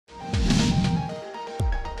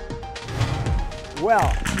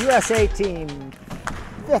Well, USA team,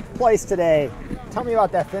 5th place today. Tell me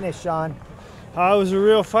about that finish, Sean. It was a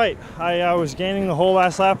real fight. I was gaining the whole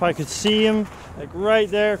last lap. I could see him like right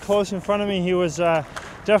there close in front of me. He was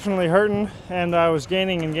definitely hurting, and I was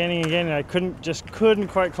gaining and gaining and gaining. I couldn't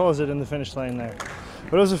quite close it in the finish lane there.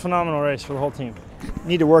 But it was a phenomenal race for the whole team.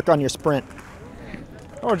 Need to work on your sprint.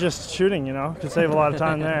 Or just shooting, you know, could save a lot of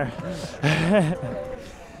time there.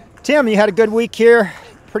 Tim, you had a good week here.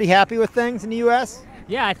 Pretty happy with things in the U.S.?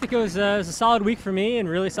 Yeah, I think it was a solid week for me and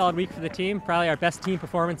really solid week for the team. Probably our best team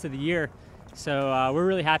performance of the year. So we're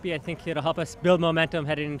really happy. I think it'll help us build momentum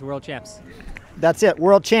heading into World Champs. That's it,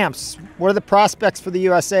 World Champs. What are the prospects for the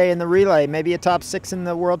USA in the relay? Maybe a top 6 in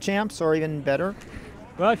the World Champs or even better?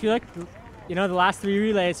 Well, if you look, you know, the last 3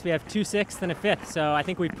 relays, we have 2 6th and a 5th. So I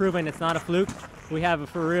think we've proven it's not a fluke. We have a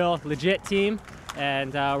for real, legit team,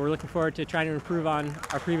 and we're looking forward to trying to improve on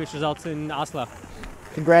our previous results in Oslo.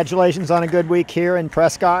 Congratulations on a good week here in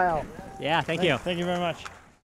Presque Isle. Yeah, thank you. Thank you very much.